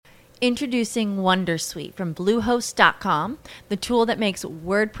Introducing Wondersuite from Bluehost.com, the tool that makes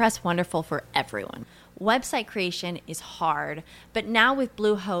WordPress wonderful for everyone. Website creation is hard, but now with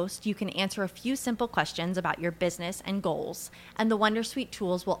Bluehost, you can answer a few simple questions about your business and goals, and the Wondersuite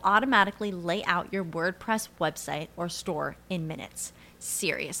tools will automatically lay out your WordPress website or store in minutes.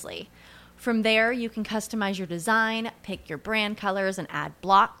 Seriously. From there, you can customize your design, pick your brand colors, and add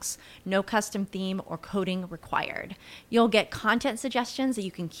blocks. No custom theme or coding required. You'll get content suggestions that you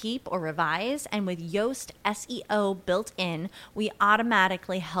can keep or revise, and with Yoast SEO built in, we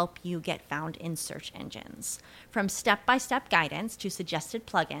automatically help you get found in search engines. From step-by-step guidance to suggested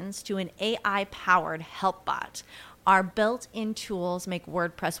plugins to an AI-powered help bot, our built-in tools make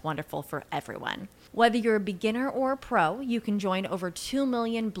WordPress wonderful for everyone. Whether you're a beginner or a pro, you can join over 2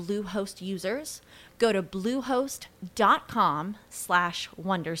 million Bluehost users. Go to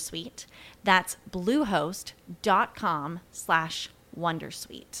bluehost.com/wondersuite. That's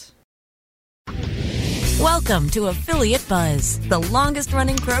bluehost.com/wondersuite. Welcome to Affiliate Buzz, the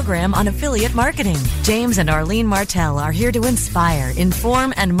longest-running program on affiliate marketing. James and Arlene Martell are here to inspire,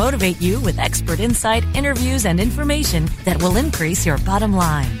 inform, and motivate you with expert insight, interviews, and information that will increase your bottom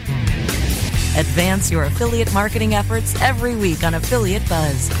line. Advance your affiliate marketing efforts every week on Affiliate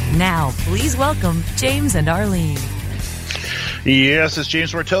Buzz. Now, please welcome James and Arlene. Yes, it's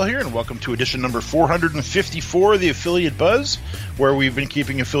James Martell here, and welcome to edition number 454 of the Affiliate Buzz, where we've been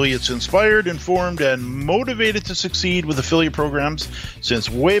keeping affiliates inspired, informed, and motivated to succeed with affiliate programs since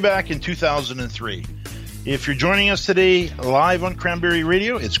way back in 2003. If you're joining us today live on Cranberry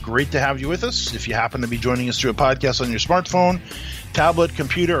Radio, it's great to have you with us. If you happen to be joining us through a podcast on your smartphone, tablet,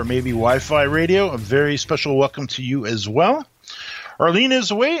 computer, or maybe Wi-Fi radio, a very special welcome to you as well. Arlene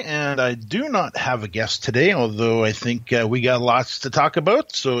is away, and I do not have a guest today, although I think we got lots to talk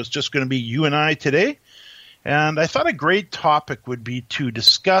about, so it's just going to be you and I today. And I thought a great topic would be to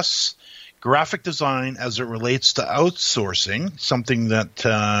discuss graphic design as it relates to outsourcing, something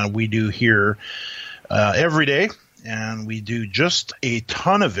that we do here every day, and we do just a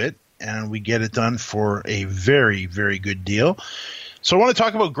ton of it, and we get it done for a very, very good deal. So I want to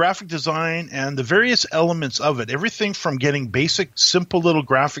talk about graphic design and the various elements of it, everything from getting basic, simple little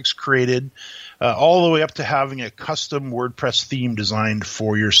graphics created all the way up to having a custom WordPress theme designed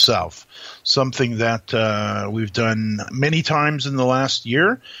for yourself, something that we've done many times in the last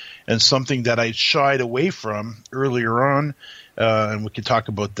year and something that I shied away from earlier on, and we can talk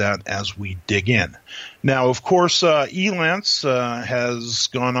about that as we dig in. Now, of course, Elance has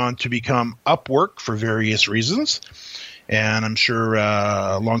gone on to become Upwork for various reasons. And I'm sure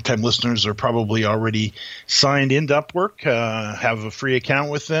longtime listeners are probably already signed into Upwork, have a free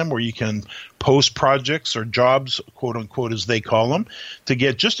account with them where you can post projects or jobs, quote unquote, as they call them, to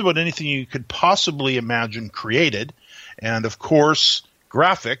get just about anything you could possibly imagine created. And of course,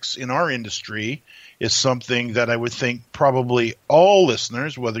 graphics in our industry is something that I would think probably all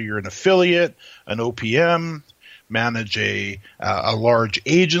listeners, whether you're an affiliate, an OPM, manage a large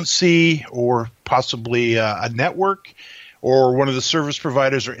agency, or possibly a network, or one of the service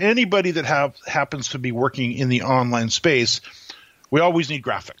providers, or anybody that happens to be working in the online space, we always need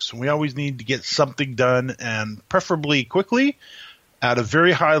graphics. We always need to get something done, and preferably quickly at a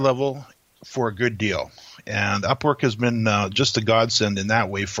very high level for a good deal. And Upwork has been just a godsend in that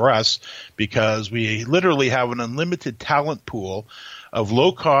way for us, because we literally have an unlimited talent pool of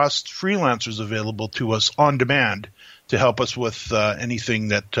low-cost freelancers available to us on demand to help us with anything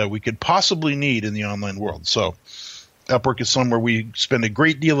that we could possibly need in the online world. So Upwork is somewhere we spend a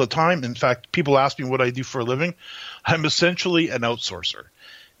great deal of time. In fact, people ask me what I do for a living. I'm essentially an outsourcer.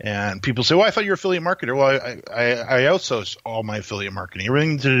 And people say, well, I thought you were an affiliate marketer. Well, I outsource all my affiliate marketing,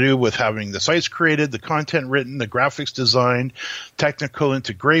 everything to do with having the sites created, the content written, the graphics designed, technical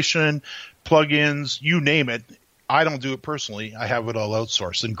integration, plugins, you name it. I don't do it personally. I have it all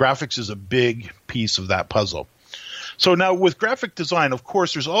outsourced. And graphics is a big piece of that puzzle. So now with graphic design, of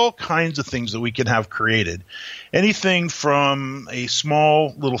course, there's all kinds of things that we can have created. Anything from a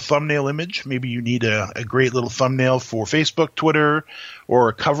small little thumbnail image. Maybe you need a great little thumbnail for Facebook, Twitter, or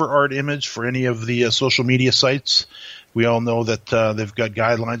a cover art image for any of the social media sites. We all know that they've got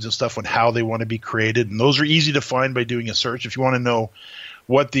guidelines and stuff on how they want to be created. And those are easy to find by doing a search. If you want to know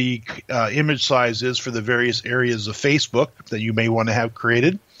what the image size is for the various areas of Facebook that you may want to have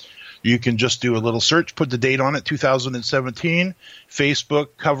created, you can just do a little search, put the date on it, 2017, Facebook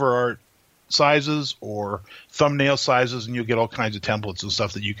cover art sizes or thumbnail sizes, and you'll get all kinds of templates and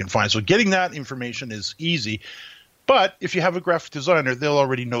stuff that you can find. So getting that information is easy. But if you have a graphic designer, they'll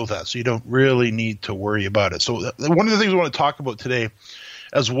already know that, so you don't really need to worry about it. So one of the things we want to talk about today,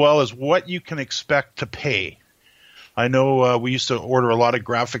 as well as what you can expect to pay. I know we used to order a lot of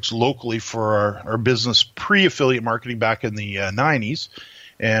graphics locally for our business pre-affiliate marketing back in the 90s,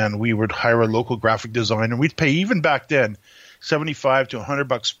 and we would hire a local graphic designer. We'd pay, even back then, $75 to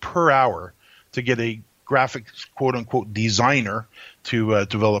 $100 per hour to get a graphics quote-unquote designer to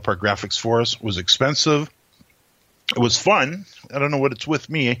develop our graphics for us. It was expensive. It was fun. I don't know what it's with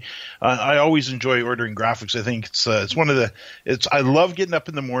me. I always enjoy ordering graphics. I think it's one of the. I love getting up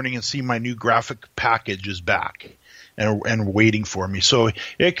in the morning and see my new graphic package is back and waiting for me. So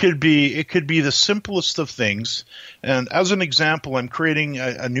it could be the simplest of things. And as an example, I'm creating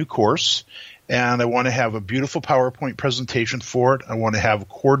a new course, and I want to have a beautiful PowerPoint presentation for it. I want to have a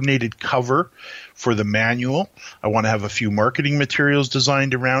coordinated cover for the manual. I want to have a few marketing materials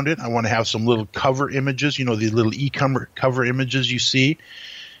designed around it. I want to have some little cover images, the little cover images you see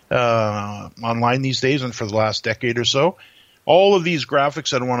online these days and for the last decade or so. All of these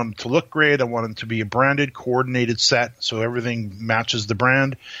graphics, I don't want them to look great. I want them to be a branded, coordinated set so everything matches the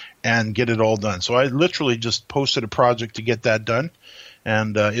brand and get it all done. So I literally just posted a project to get that done,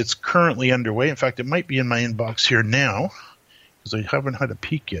 and it's currently underway. In fact, it might be in my inbox here now, because I haven't had a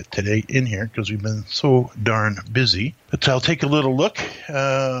peek yet today in here because we've been so darn busy. But I'll take a little look.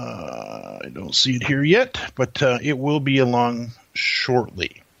 I don't see it here yet, but it will be along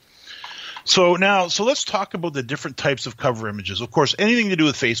shortly. So let's talk about the different types of cover images. Of course, anything to do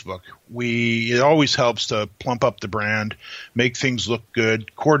with Facebook, it always helps to plump up the brand, make things look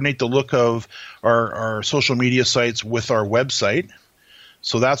good, coordinate the look of our social media sites with our website.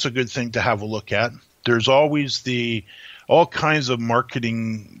 So that's a good thing to have a look at. There's always all kinds of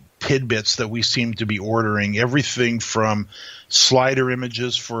marketing tidbits that we seem to be ordering, everything from slider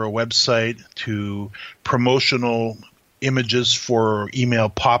images for a website to promotional images for email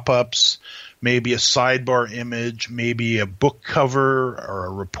pop-ups, maybe a sidebar image, maybe a book cover or a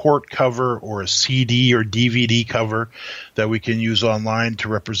report cover or a CD or DVD cover that we can use online to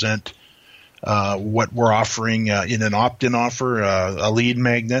represent what we're offering in an opt-in offer, a lead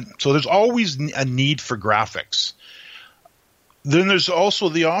magnet. So there's always a need for graphics. Then there's also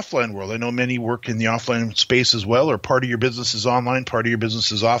the offline world. I know many work in the offline space as well, or part of your business is online, part of your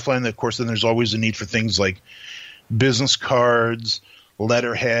business is offline. Of course, then there's always a need for things like business cards,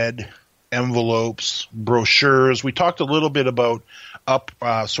 letterhead, envelopes, brochures. We talked a little bit about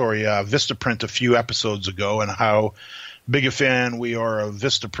Vistaprint a few episodes ago, and how big a fan we are of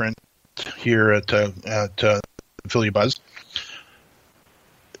Vistaprint here at Affiliate Buzz.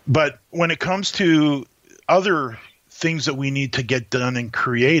 But when it comes to other things that we need to get done and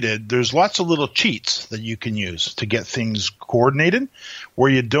created, there's lots of little cheats that you can use to get things coordinated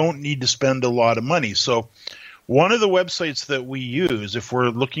where you don't need to spend a lot of money. So one of the websites that we use if we're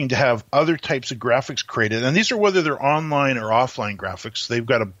looking to have other types of graphics created, and these are whether they're online or offline graphics, they've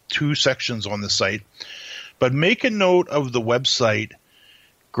got two sections on the site, but make a note of the website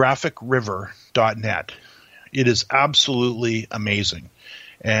graphicriver.net. It is absolutely amazing.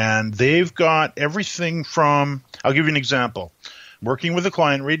 And they've got everything from, I'll give you an example. I'm working with a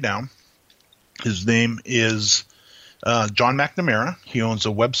client right now. His name is John McNamara. He owns a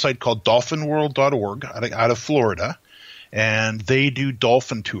website called dolphinworld.org out of Florida, and they do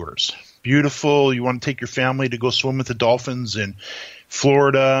dolphin tours. Beautiful. You want to take your family to go swim with the dolphins in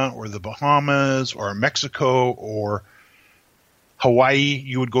Florida or the Bahamas or Mexico or Hawaii,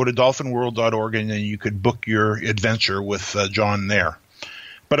 you would go to dolphinworld.org and then you could book your adventure with John there.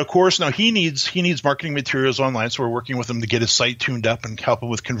 But of course, now he needs marketing materials online, so we're working with him to get his site tuned up and help him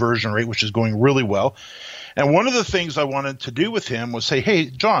with conversion rate, which is going really well. And one of the things I wanted to do with him was say, hey,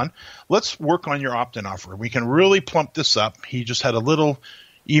 John, let's work on your opt-in offer. We can really plump this up. He just had a little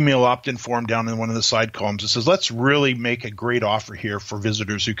email opt-in form down in one of the side columns that says, let's really make a great offer here for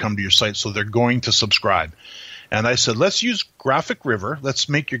visitors who come to your site so they're going to subscribe. And I said, let's use Graphic River. Let's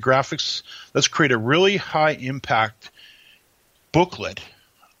make your graphics. Let's create a really high impact booklet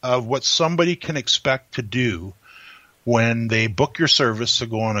of what somebody can expect to do when they book your service to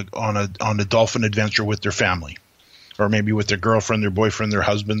go on a dolphin adventure with their family, or maybe with their girlfriend, their boyfriend, their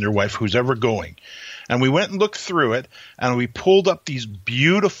husband, their wife, who's ever going. And we went and looked through it, and we pulled up these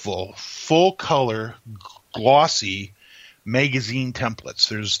beautiful, full-color, glossy magazine templates.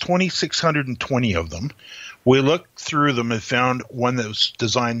 There's 2,620 of them. We looked through them and found one that was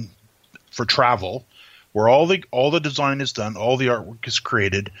designed for travel, where all the design is done, all the artwork is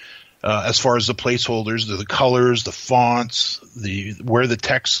created, as far as the placeholders, the colors, the fonts, where the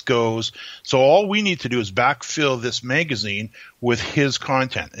text goes. So all we need to do is backfill this magazine with his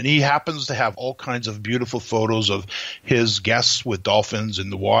content. And he happens to have all kinds of beautiful photos of his guests with dolphins in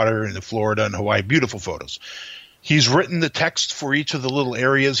the water in Florida and Hawaii, beautiful photos. He's written the text for each of the little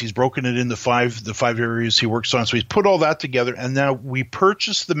areas. He's broken it into the five areas he works on. So he's put all that together, and now we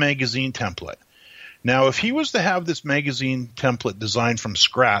purchased the magazine template. Now, if he was to have this magazine template designed from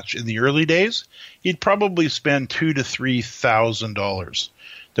scratch in the early days, he'd probably spend $2,000 to $3,000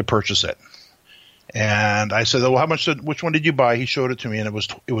 to purchase it. And I said, well, which one did you buy? He showed it to me, and it was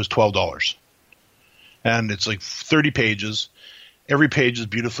 $12. And it's like 30 pages. Every page is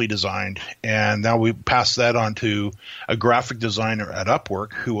beautifully designed, and now we pass that on to a graphic designer at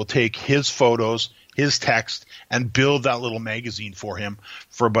Upwork who will take his photos, his text, and build that little magazine for him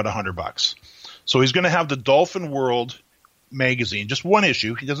for about $100. So he's going to have the Dolphin World magazine, just one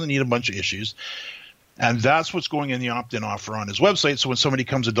issue. He doesn't need a bunch of issues. And that's what's going in the opt-in offer on his website. So when somebody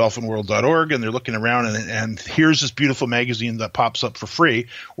comes to dolphinworld.org and they're looking around and here's this beautiful magazine that pops up for free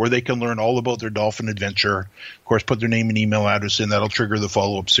where they can learn all about their dolphin adventure, of course, put their name and email address in. That'll trigger the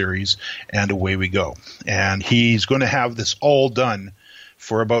follow-up series, and away we go. And he's going to have this all done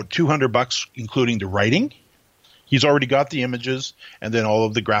for about $200, including the writing. He's already got the images and then all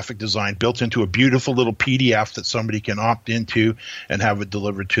of the graphic design built into a beautiful little PDF that somebody can opt into and have it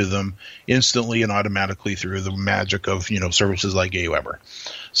delivered to them instantly and automatically through the magic of, services like Aweber.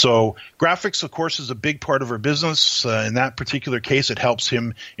 So graphics, of course, is a big part of our business. In that particular case, it helps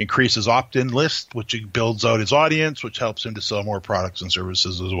him increase his opt-in list, which builds out his audience, which helps him to sell more products and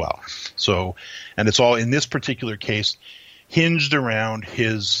services as well. So, and it's all in this particular case hinged around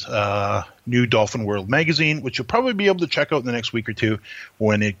his new Dolphin World magazine, which you'll probably be able to check out in the next week or two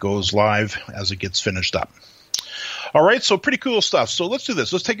when it goes live as it gets finished up. All right, so pretty cool stuff. So let's do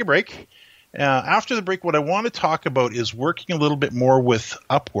this. Let's take a break. After the break, what I want to talk about is working a little bit more with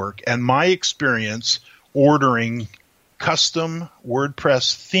Upwork and my experience ordering custom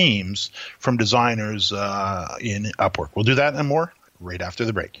WordPress themes from designers in Upwork. We'll do that and more right after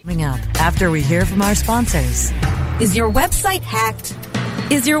the break. Coming up after we hear from our sponsors. Is your website hacked?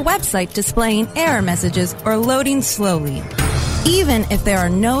 Is your website displaying error messages or loading slowly? Even if there are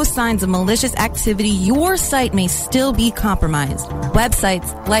no signs of malicious activity, your site may still be compromised.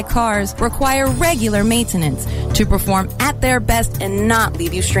 Websites, like cars, require regular maintenance to perform at their best and not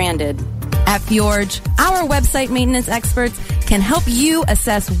leave you stranded. At Fjorge, our website maintenance experts can help you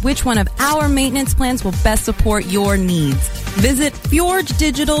assess which one of our maintenance plans will best support your needs. Visit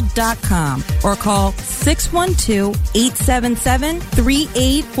fjorgedigital.com or call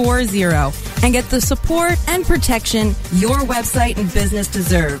 612-877-3840 and get the support and protection your website and business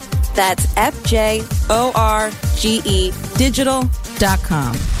deserve. That's FJORGE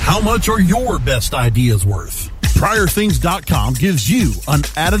digital.com. How much are your best ideas worth? PriorThings.com gives you an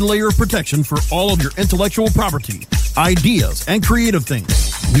added layer of protection for all of your intellectual property, ideas, and creative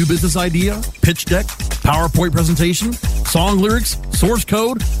things. New business idea, pitch deck, PowerPoint presentation, song lyrics, source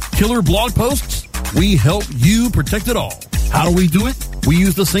code, killer blog posts. We help you protect it all. How do we do it? We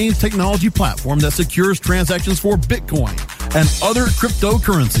use the same technology platform that secures transactions for Bitcoin and other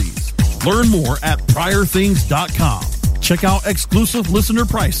cryptocurrencies. Learn more at PriorThings.com. Check out exclusive listener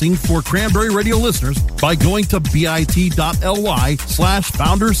pricing for Cranberry Radio listeners by going to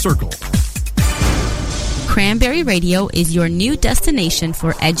bit.ly/foundercircle. Cranberry Radio is your new destination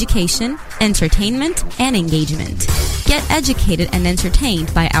for education, entertainment, and engagement. Get educated and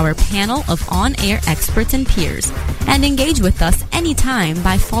entertained by our panel of on-air experts and peers, and engage with us anytime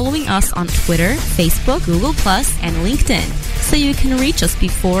by following us on Twitter, Facebook, Google+, and LinkedIn, so you can reach us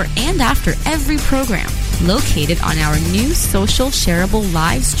before and after every program. Located on our new social shareable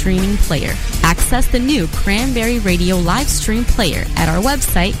live streaming player. Access the new Cranberry Radio live stream player at our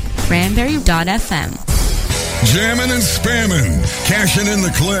website, cranberry.fm. Jamming and spamming, cashing in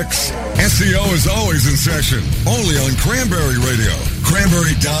the clicks. SEO is always in session, only on Cranberry Radio,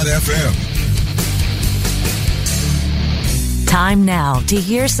 cranberry.fm. Time now to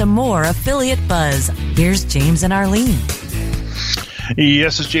hear some more affiliate buzz. Here's James and Arlene.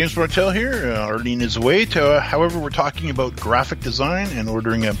 Yes, it's James Martell here. Arlene is away. However, we're talking about graphic design and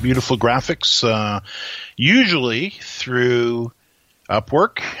ordering beautiful graphics, usually through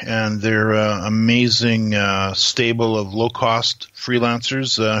Upwork and their amazing stable of low-cost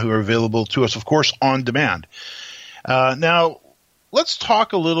freelancers who are available to us, of course, on demand. Now, let's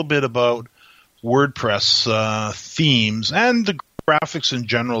talk a little bit about WordPress themes and the graphics in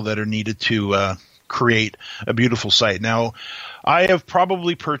general that are needed to create a beautiful site. Now, I have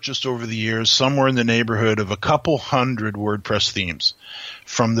probably purchased over the years somewhere in the neighborhood of a couple hundred WordPress themes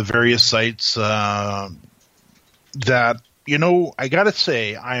from the various sites that, I got to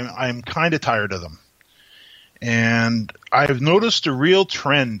say, I'm kind of tired of them. And I've noticed a real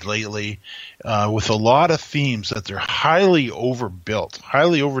trend lately with a lot of themes that they're highly overbuilt,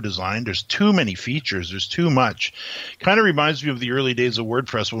 highly overdesigned. There's too many features. There's too much. Kind of reminds me of the early days of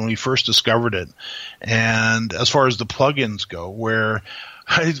WordPress when we first discovered it. And as far as the plugins go, where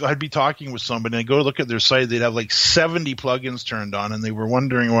I'd be talking with somebody, and I'd go look at their site, they'd have like 70 plugins turned on, and they were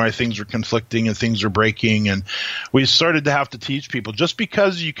wondering why things were conflicting and things were breaking. And we started to have to teach people, just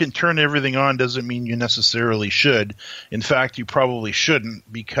because you can turn everything on doesn't mean you necessarily should. In fact, you probably shouldn't,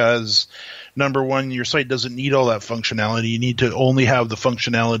 because number one, your site doesn't need all that functionality. You need to only have the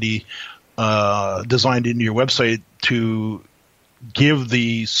functionality designed into your website to give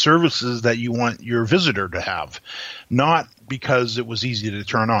the services that you want your visitor to have, not because it was easy to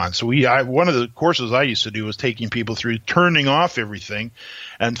turn on. So one of the courses I used to do was taking people through turning off everything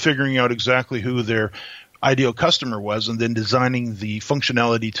and figuring out exactly who their ideal customer was, and then designing the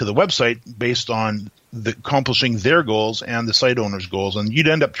functionality to the website based on accomplishing their goals and the site owner's goals. And you'd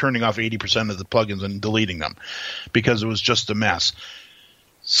end up turning off 80% of the plugins and deleting them because it was just a mess.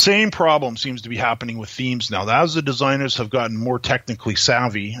 Same problem seems to be happening with themes now. As the designers have gotten more technically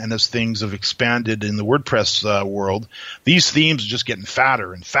savvy, and as things have expanded in the WordPress world, these themes are just getting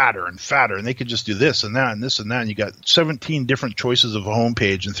fatter and fatter and fatter, and they could just do this and that and this and that, and you got 17 different choices of a home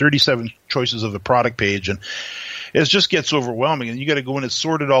page and 37 choices of a product page, and it just gets overwhelming, and you got to go in and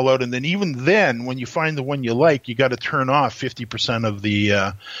sort it all out. And then even then, when you find the one you like, you got to turn off 50% of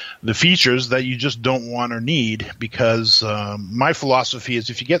the features that you just don't want or need, because my philosophy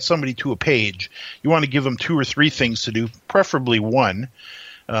is if you get somebody to a page, you want to give them 2 or 3 things to do, preferably one,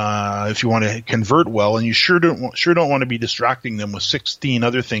 if you want to convert well, and you sure don't want to be distracting them with 16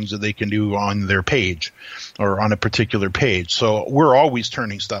 other things that they can do on their page or on a particular page. So we're always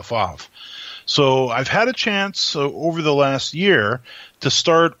turning stuff off. So I've had a chance over the last year to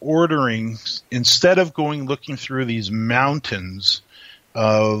start ordering, instead of going looking through these mountains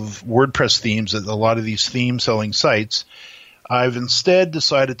of WordPress themes at a lot of these theme selling sites. I've instead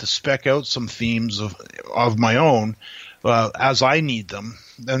decided to spec out some themes of my own as I need them.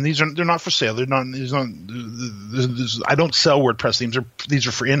 And they're not for sale. I don't sell WordPress themes. These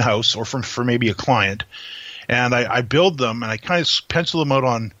are for in-house or for maybe a client. And I build them, and I kind of pencil them out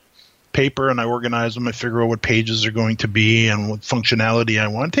on paper, and I organize them. I figure out what pages are going to be and what functionality I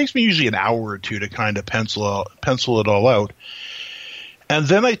want. It takes me usually an hour or two to kind of pencil it all out. And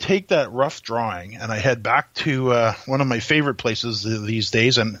then I take that rough drawing and I head back to one of my favorite places these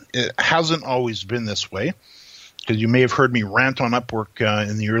days, and it hasn't always been this way, because you may have heard me rant on Upwork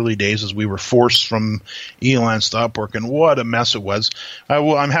in the early days as we were forced from Elance to Upwork, and what a mess it was.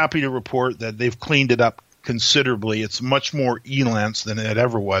 I'm happy to report that they've cleaned it up considerably. It's much more Elance than it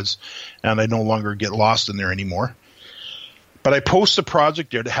ever was, and I no longer get lost in there anymore. But I post a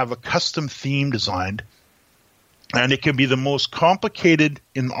project there to have a custom theme designed, and it can be the most complicated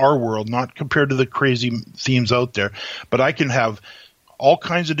in our world, not compared to the crazy themes out there, but I can have all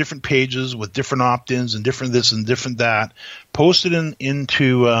kinds of different pages with different opt-ins and different this and different that, posted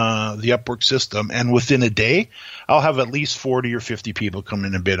into the Upwork system, and within a day, I'll have at least 40 or 50 people come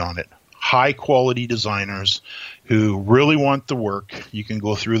in and bid on it. High-quality designers who really want the work. You can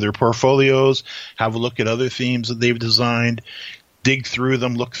go through their portfolios, have a look at other themes that they've designed, dig through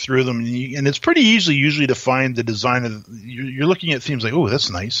them, look through them, and it's pretty easy usually to find the design. You're looking at themes like, oh, that's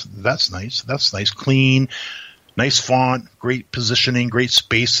nice, clean, nice font, great positioning, great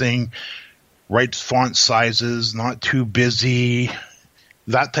spacing, right font sizes, not too busy,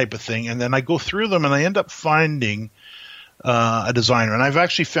 that type of thing. And then I go through them and I end up finding a designer. And I've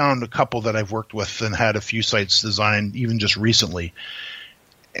actually found a couple that I've worked with and had a few sites designed even just recently.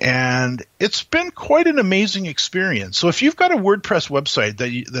 And it's been quite an amazing experience. So if you've got a WordPress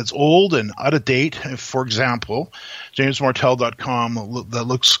website that's old and out of date, for example, jamesmartell.com, that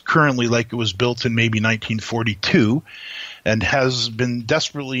looks currently like it was built in maybe 1942 and has been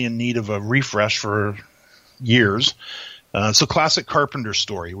desperately in need of a refresh for years. It's a classic carpenter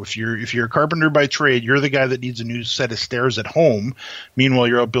story. If you're a carpenter by trade, you're the guy that needs a new set of stairs at home. Meanwhile,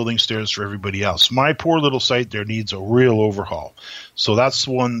 you're out building stairs for everybody else. My poor little site there needs a real overhaul. So that's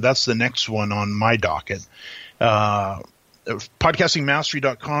the next one on my docket.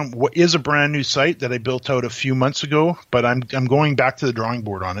 Podcastingmastery.com is a brand new site that I built out a few months ago, but I'm going back to the drawing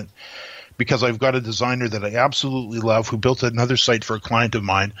board on it because I've got a designer that I absolutely love who built another site for a client of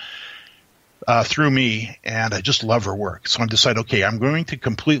mine through me, and I just love her work. So I decided, okay, I'm going to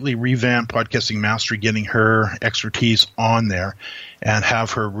completely revamp Podcasting Mastery, getting her expertise on there and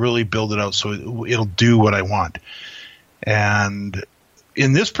have her really build it out so it'll do what I want. And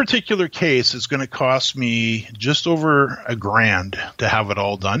in this particular case, it's going to cost me just over $1,000 to have it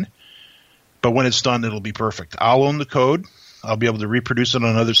all done. But when it's done, it'll be perfect. I'll own the code. I'll be able to reproduce it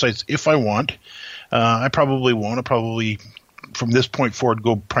on other sites if I want. I probably won't. I'll probably, from this point forward,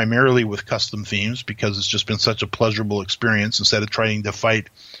 go primarily with custom themes because it's just been such a pleasurable experience instead of trying to fight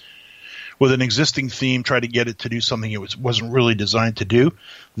with an existing theme, try to get it to do something it wasn't really designed to do.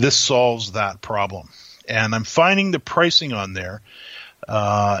 This solves that problem. And I'm finding the pricing on there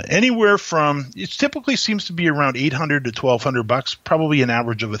anywhere from, it typically seems to be around $800 to $1,200, probably an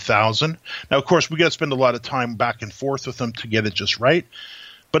average of $1,000. Now, of course, we got to spend a lot of time back and forth with them to get it just right.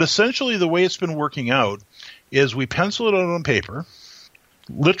 But essentially, the way it's been working out is we pencil it out on paper,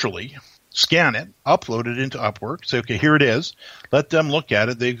 literally, scan it, upload it into Upwork, say, okay, here it is. Let them look at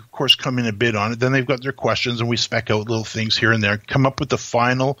it. They, of course, come in and bid on it. Then they've got their questions, and we spec out little things here and there, come up with the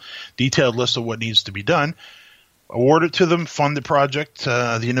final detailed list of what needs to be done, award it to them, fund the project,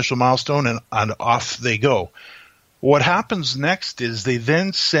 the initial milestone, and off they go. What happens next is they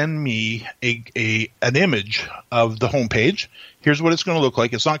then send me an image of the homepage. Here's what it's going to look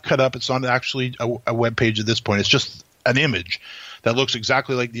like. It's not cut up. It's not actually a web page at this point. It's just an image that looks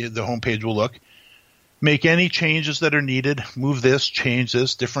exactly like the homepage will look. Make any changes that are needed. Move this, change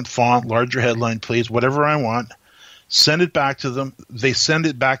this, different font, larger headline, please, whatever I want. Send it back to them. They send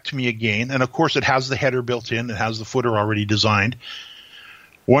it back to me again. And, of course, it has the header built in. It has the footer already designed.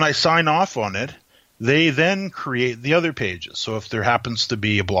 When I sign off on it, they then create the other pages. So if there happens to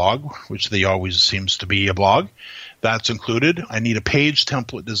be a blog, which they always seems to be a blog, that's included. I need a page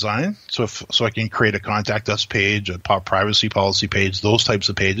template design so I can create a contact us page, a privacy policy page, those types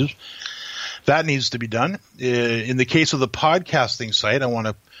of pages. That needs to be done. In the case of the podcasting site, I want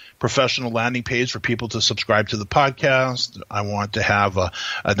a professional landing page for people to subscribe to the podcast. I want to have a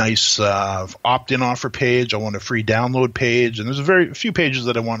nice opt-in offer page. I want a free download page. And there's a few pages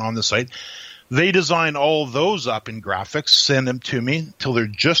that I want on the site. They design all those up in graphics, send them to me until they're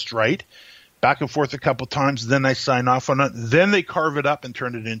just right. Back and forth a couple times, then I sign off on it. Then they carve it up and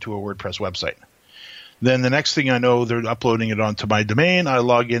turn it into a WordPress website. Then the next thing I know, they're uploading it onto my domain. I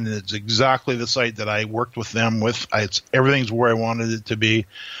log in, and it's exactly the site that I worked with them with. Everything's where I wanted it to be.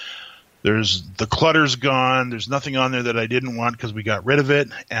 The clutter's gone. There's nothing on there that I didn't want because we got rid of it,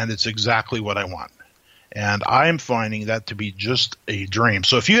 and it's exactly what I want. And I'm finding that to be just a dream.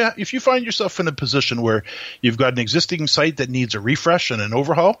 So if you find yourself in a position where you've got an existing site that needs a refresh and an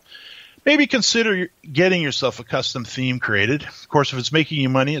overhaul, maybe consider getting yourself a custom theme created. Of course, if it's making you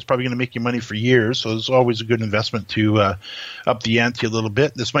money, it's probably going to make you money for years. So it's always a good investment to up the ante a little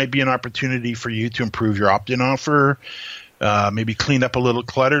bit. This might be an opportunity for you to improve your opt-in offer, maybe clean up a little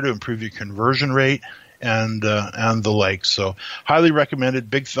clutter to improve your conversion rate, and the like. So highly recommended.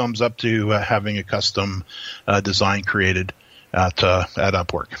 Big thumbs up to having a custom design created at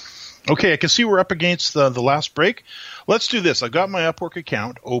Upwork. Okay, I can see we're up against the last break. Let's do this. I've got my Upwork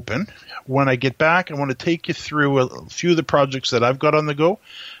account open. When I get back, I want to take you through a few of the projects that I've got on the go,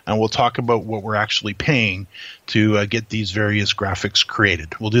 and we'll talk about what we're actually paying to get these various graphics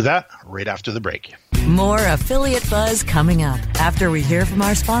created. We'll do that right after the break. More Affiliate Buzz coming up after we hear from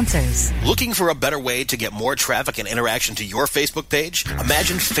our sponsors. Looking for a better way to get more traffic and interaction to your Facebook page?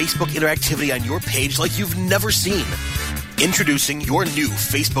 Imagine Facebook interactivity on your page like you've never seen. Introducing your new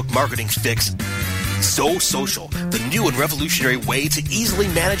Facebook marketing fix, So Social, the new and revolutionary way to easily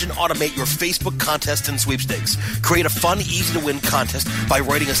manage and automate your Facebook contests and sweepstakes. Create a fun, easy-to-win contest by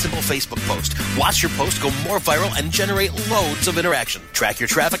writing a simple Facebook post. Watch your post go more viral and generate loads of interaction. Track your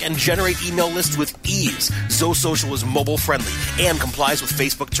traffic and generate email lists with ease. So Social is mobile-friendly and complies with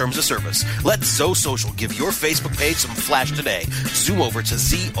Facebook terms of service. Let So Social give your Facebook page some flash today. Zoom over to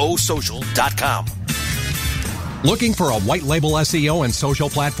ZOSocial.com. Looking for a white label SEO and social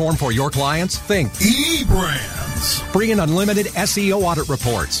platform for your clients? Think eBrands. Free and unlimited SEO audit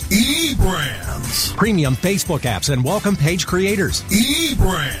reports. eBrands. Premium Facebook apps and welcome page creators.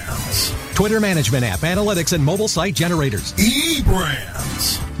 eBrands. Twitter management app, analytics, and mobile site generators.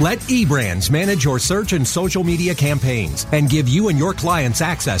 eBrands. Let eBrands manage your search and social media campaigns and give you and your clients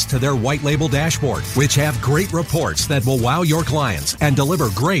access to their white label dashboard, which have great reports that will wow your clients and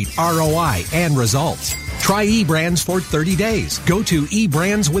deliver great ROI and results. Try eBrands for 30 days. Go to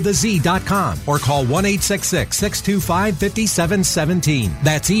eBrandsWithAZ.com or call 1-866-625-5717.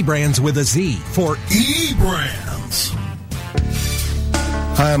 That's eBrands with a Z for eBrands.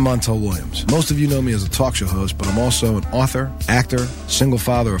 Hi, I'm Montel Williams. Most of you know me as a talk show host, but I'm also an author, actor, single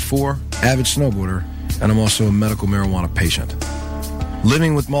father of 4, avid snowboarder, and I'm also a medical marijuana patient.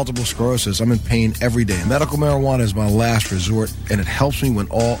 Living with multiple sclerosis, I'm in pain every day. Medical marijuana is my last resort, and it helps me when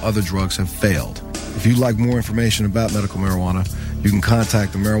all other drugs have failed. If you'd like more information about medical marijuana, you can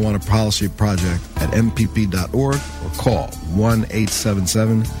contact the Marijuana Policy Project at mpp.org or call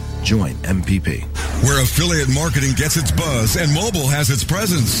 1-877 Join MPP. Where affiliate marketing gets its buzz and mobile has its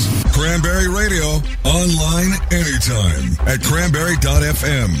presence. Cranberry Radio, online anytime at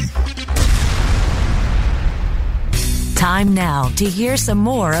cranberry.fm. Time now to hear some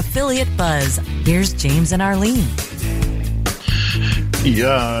more affiliate buzz. Here's James and Arlene.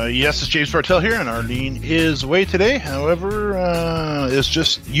 Yes, it's James Bartell here, and Arlene is away today. However, it's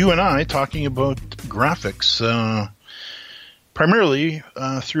just you and I talking about graphics, primarily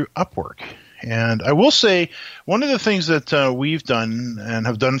through Upwork. And I will say, one of the things that we've done and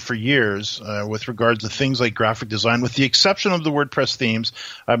have done for years with regards to things like graphic design, with the exception of the WordPress themes,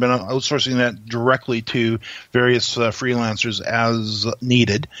 I've been outsourcing that directly to various freelancers as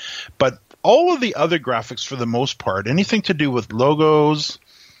needed. But all of the other graphics, for the most part, anything to do with logos,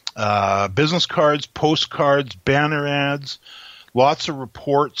 business cards, postcards, banner ads, lots of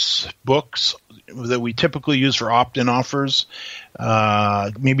reports, books that we typically use for opt-in offers,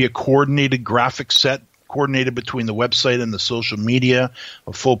 maybe a coordinated graphic set coordinated between the website and the social media,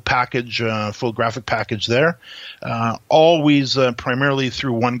 a full package, full graphic package there, always primarily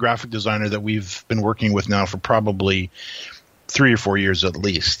through one graphic designer that we've been working with now for probably 3 or 4 years at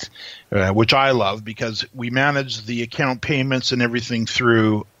least, which I love because we manage the account payments and everything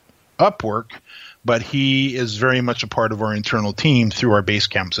through Upwork, but he is very much a part of our internal team through our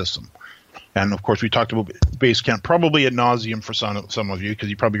Basecamp system. And, of course, we talked about Basecamp probably ad nauseum for some of you because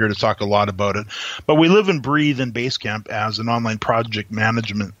you probably heard us talk a lot about it. But we live and breathe in Basecamp as an online project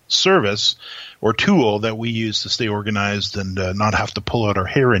management service or tool that we use to stay organized and not have to pull out our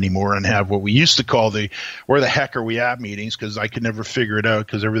hair anymore and have what we used to call the where the heck are we at meetings, because I could never figure it out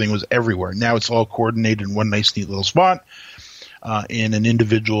because everything was everywhere. Now it's all coordinated in one nice, neat little spot in an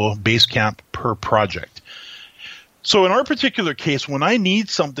individual Basecamp per project. So in our particular case, when I need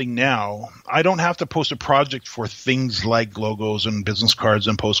something now, I don't have to post a project for things like logos and business cards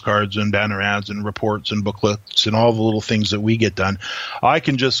and postcards and banner ads and reports and booklets and all the little things that we get done. I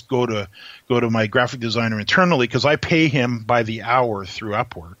can just go to my graphic designer internally because I pay him by the hour through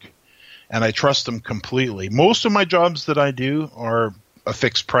Upwork, and I trust him completely. Most of my jobs that I do are a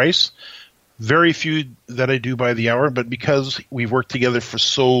fixed price. Very few that I do by the hour, but because we've worked together for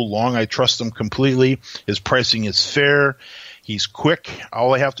so long, I trust him completely. His pricing is fair. He's quick.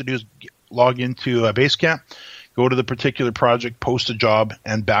 All I have to do is log into Basecamp, go to the particular project, post a job,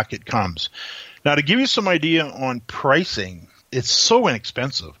 and back it comes. Now, to give you some idea on pricing, it's so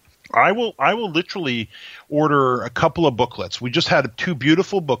inexpensive. I will literally order a couple of booklets. We just had 2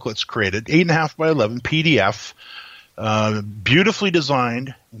 beautiful booklets created, 8.5 by 11 PDF, beautifully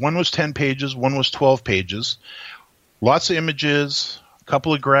designed. One was 10 pages, one was 12 pages. Lots of images, a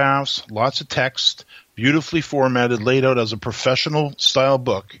couple of graphs, lots of text, beautifully formatted, laid out as a professional style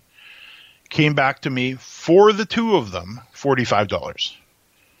book. Came back to me for the 2 of them, $45.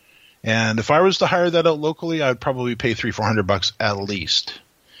 And if I was to hire that out locally, I'd probably pay $300-400 at least.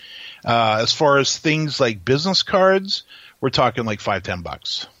 As far as things like business cards, we're talking like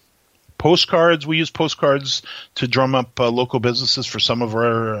 $5-10. Postcards, we use postcards to drum up local businesses for some of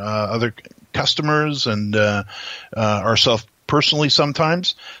our other customers and ourselves personally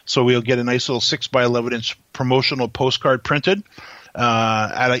sometimes. So we'll get a nice little 6 by 11 inch promotional postcard printed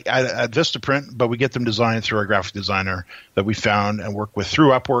at Vistaprint, but we get them designed through our graphic designer that we found and work with through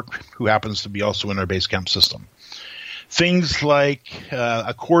Upwork, who happens to be also in our Basecamp system. Things like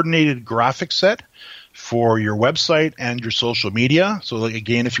a coordinated graphic set for your website and your social media. So like,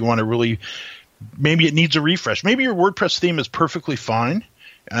 again, if you want to really, maybe it needs a refresh. Maybe your WordPress theme is perfectly fine,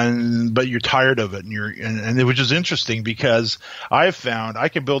 but you're tired of it, and which is interesting because I've found I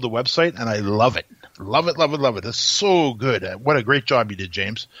can build a website and I love it. Love it, love it, love it. It's so good. What a great job you did,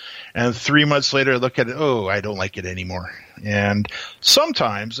 James. And 3 months later, I look at it, oh, I don't like it anymore. And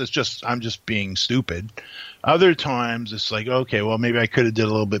sometimes it's just, I'm just being stupid. Other times it's like, okay, well, maybe I could have did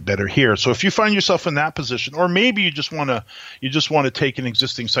a little bit better here. So if you find yourself in that position, or maybe you just want to take an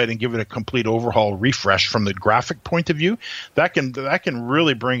existing site and give it a complete overhaul, refresh from the graphic point of view, that can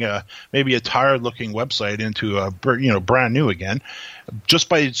really bring maybe a tired looking website into a brand new again, just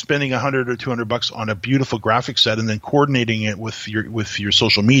by spending $100 or $200 on a beautiful graphic set and then coordinating it with your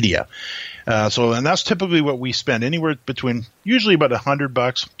social media. And that's typically what we spend, anywhere between usually about $100,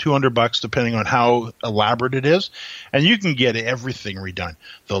 $200, depending on how elaborate it is. And you can get everything redone.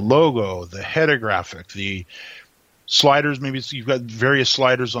 The logo, the header graphic, the sliders, maybe you've got various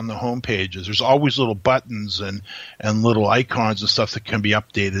sliders on the home pages. There's always little buttons and little icons and stuff that can be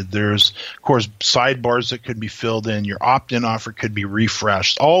updated. There's, of course, sidebars that could be filled in. Your opt-in offer could be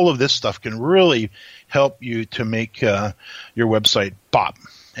refreshed. All of this stuff can really help you to make your website pop.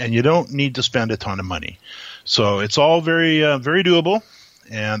 And you don't need to spend a ton of money. So it's all very, very doable.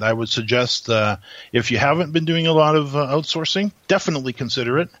 And I would suggest if you haven't been doing a lot of outsourcing, definitely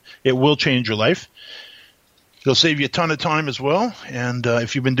consider it. It will change your life. It'll save you a ton of time as well. And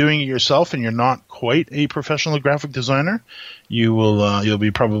if you've been doing it yourself and you're not quite a professional graphic designer, you'll be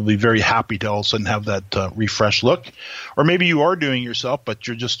probably very happy to all of a sudden have that refreshed look. Or maybe you are doing it yourself, but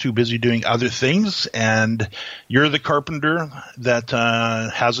you're just too busy doing other things, and you're the carpenter that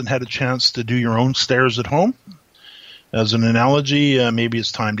hasn't had a chance to do your own stairs at home. As an analogy, maybe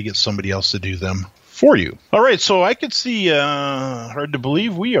it's time to get somebody else to do them for you. All right, so I could see, hard to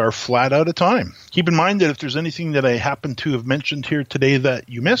believe, we are flat out of time. Keep in mind that if there's anything that I happen to have mentioned here today that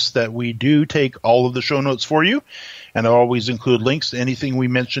you missed, that we do take all of the show notes for you, and I always include links to anything we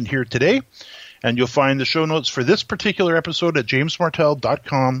mentioned here today. And you'll find the show notes for this particular episode at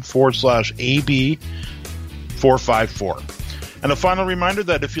jamesmartell.com/AB454. And a final reminder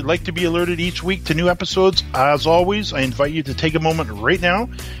that if you'd like to be alerted each week to new episodes, as always, I invite you to take a moment right now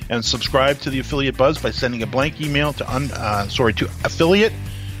and subscribe to the Affiliate Buzz by sending a blank email to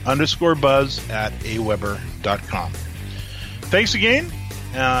affiliate_buzz@aweber.com. Thanks again.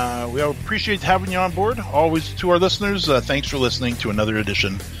 We appreciate having you on board. Always to our listeners, thanks for listening to another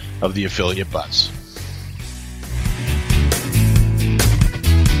edition of the Affiliate Buzz.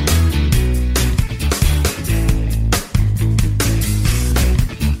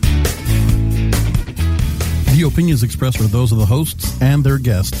 The opinions expressed are those of the hosts and their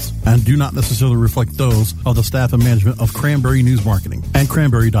guests and do not necessarily reflect those of the staff and management of Cranberry News Marketing and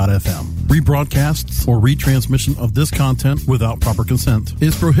Cranberry.fm. Rebroadcasts or retransmission of this content without proper consent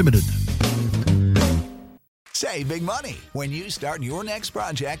is prohibited. Save big money when you start your next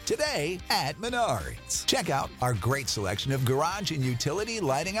project today at Menards. Check out our great selection of garage and utility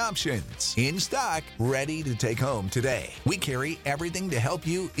lighting options. In stock, ready to take home today. We carry everything to help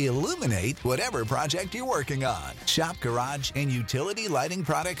you illuminate whatever project you're working on. Shop garage and utility lighting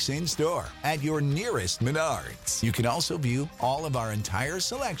products in store at your nearest Menards. You can also view all of our entire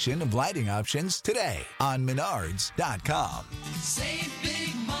selection of lighting options today on Menards.com. Save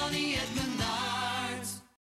big money